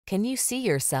Can you see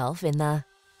yourself in the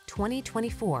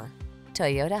 2024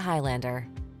 Toyota Highlander?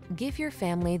 Give your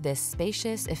family this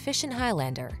spacious, efficient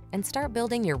Highlander and start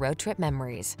building your road trip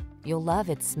memories. You'll love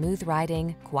its smooth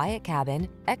riding, quiet cabin,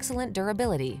 excellent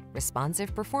durability,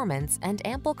 responsive performance, and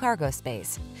ample cargo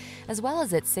space, as well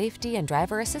as its safety and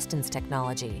driver assistance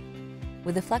technology.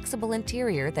 With a flexible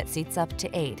interior that seats up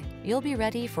to 8, you'll be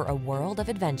ready for a world of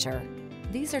adventure.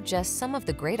 These are just some of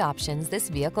the great options this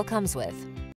vehicle comes with: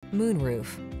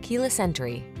 moonroof, keyless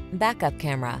entry, backup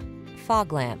camera,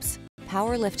 fog lamps,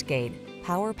 power liftgate,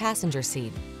 power passenger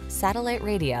seat, satellite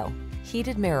radio,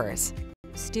 heated mirrors,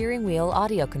 steering wheel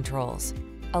audio controls,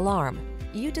 alarm.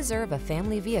 You deserve a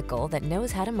family vehicle that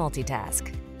knows how to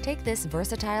multitask. Take this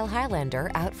versatile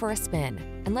Highlander out for a spin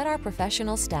and let our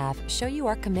professional staff show you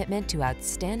our commitment to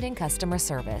outstanding customer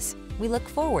service. We look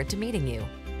forward to meeting you.